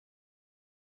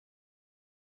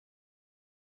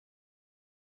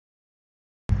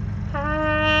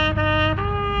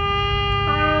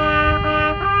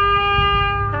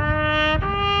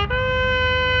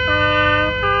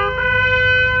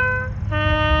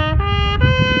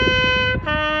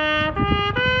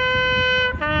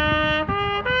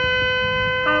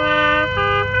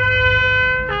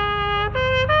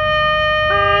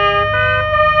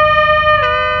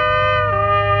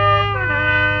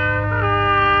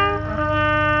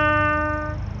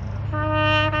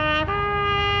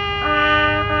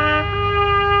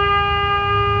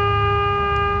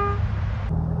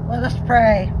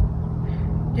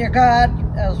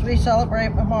God, as we celebrate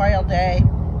Memorial Day,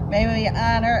 may we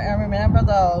honor and remember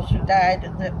those who died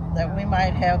that we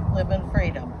might live in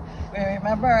freedom. We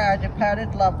remember our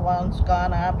departed loved ones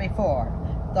gone on before.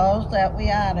 Those that we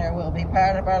honor will be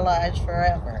part of our lives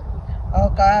forever. Oh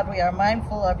God, we are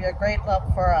mindful of your great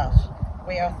love for us.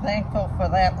 We are thankful for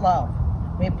that love.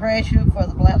 We praise you for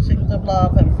the blessings of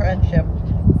love and friendship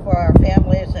for our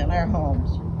families and our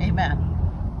homes. Amen.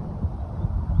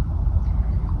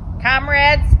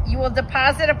 Comrades, you will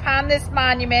deposit upon this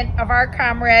monument of our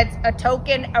comrades a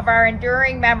token of our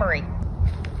enduring memory.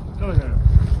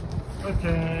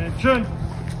 Attention!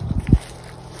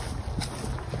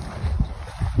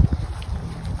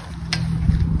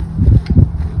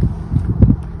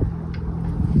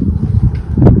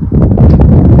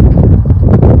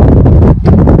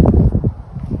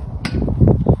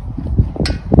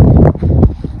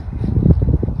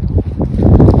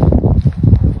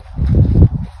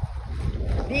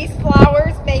 These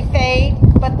flowers may fade,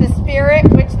 but the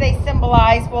spirit which they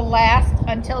symbolize will last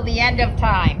until the end of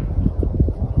time.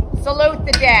 Salute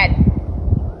the dead.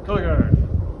 Color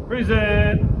guard,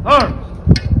 present arms.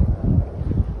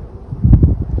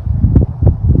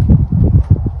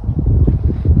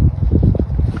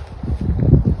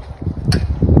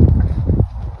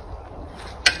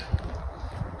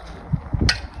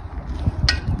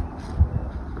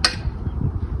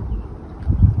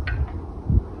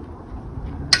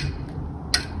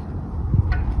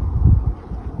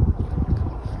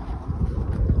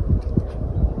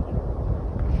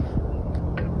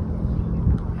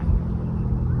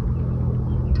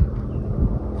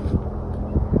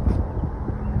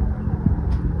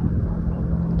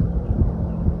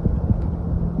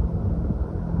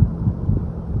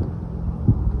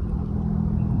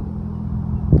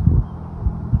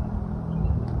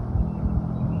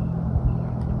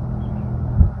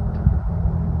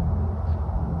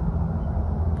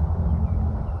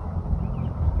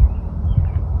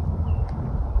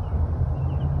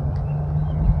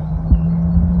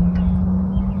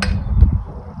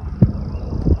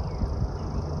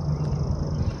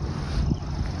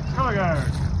 Color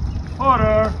guard,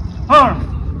 order, arms.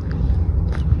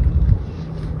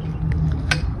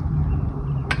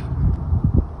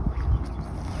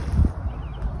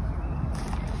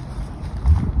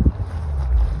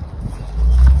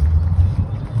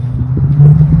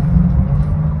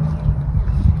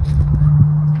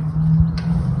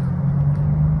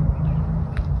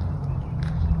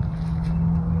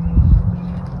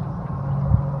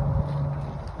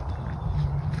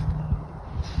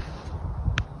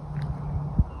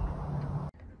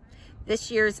 This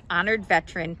year's honored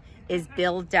veteran is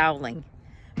Bill Dowling.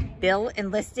 Bill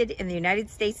enlisted in the United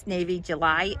States Navy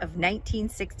July of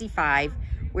 1965,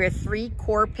 where 3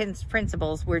 core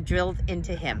principles were drilled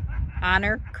into him: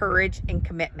 honor, courage, and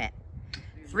commitment.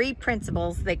 3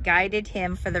 principles that guided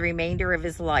him for the remainder of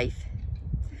his life.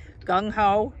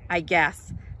 Gung-ho, I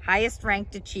guess. Highest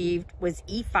rank achieved was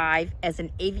E5 as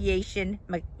an aviation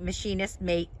machinist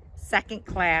mate, 2nd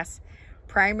class,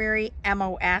 primary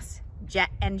MOS, jet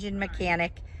engine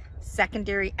mechanic,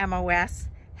 secondary MOS,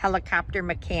 helicopter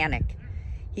mechanic.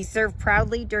 He served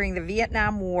proudly during the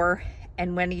Vietnam War,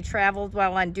 and when he traveled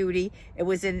while on duty, it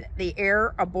was in the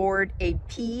air aboard a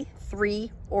P-3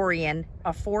 Orion,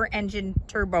 a 4-engine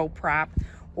turboprop,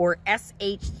 or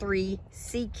SH-3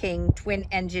 Sea King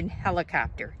twin-engine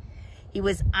helicopter. He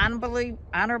was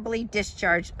honorably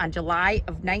discharged on July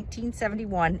of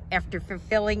 1971 after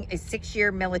fulfilling a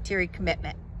 6-year military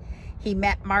commitment. He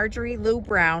met Marjorie Lou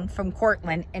Brown from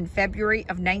Cortland in February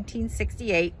of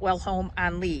 1968 while home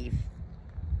on leave,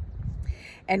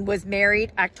 and was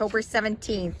married October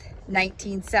 17th,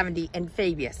 1970 in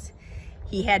Fabius.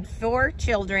 He had 4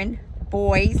 children,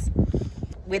 boys,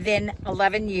 within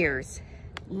 11 years: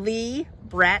 Lee,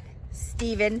 Brett,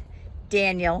 Stephen,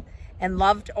 Daniel, and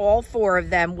loved all 4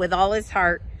 of them with all his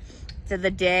heart to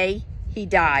the day he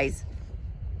dies.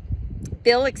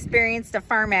 Bill experienced a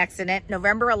farm accident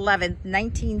November 11th,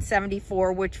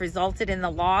 1974, which resulted in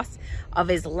the loss of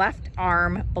his left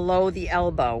arm below the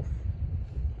elbow.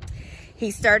 He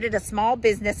started a small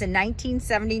business in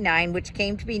 1979, which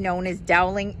came to be known as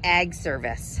Dowling Ag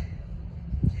Service.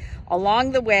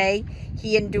 Along the way,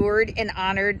 he endured and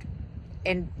honored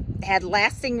and had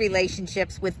lasting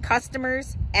relationships with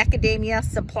customers, academia,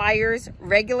 suppliers,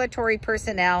 regulatory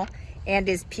personnel, and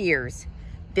his peers.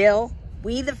 Bill,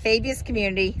 we, the Fabius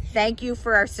community, thank you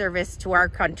for our service to our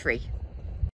country.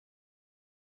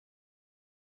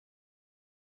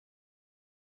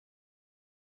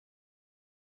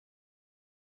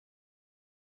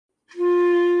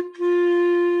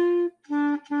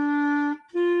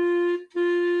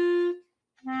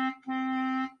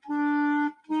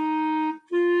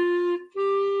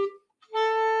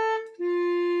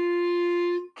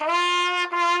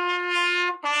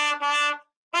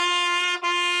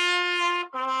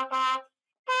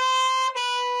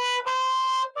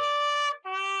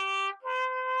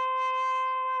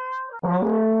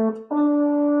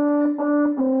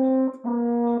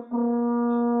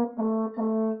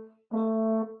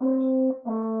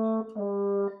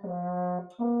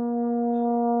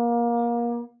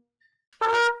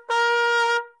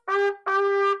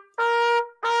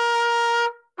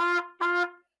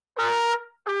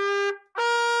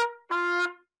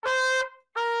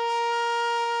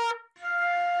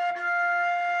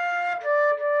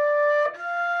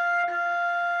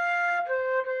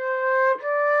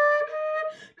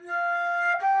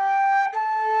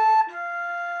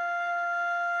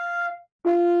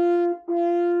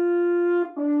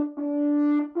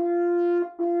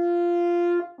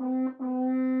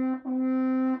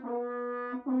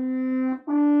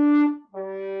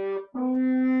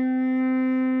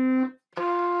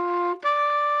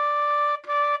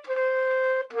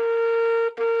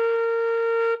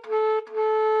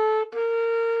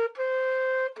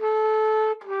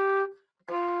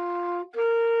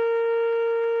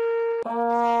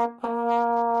 Thank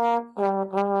you.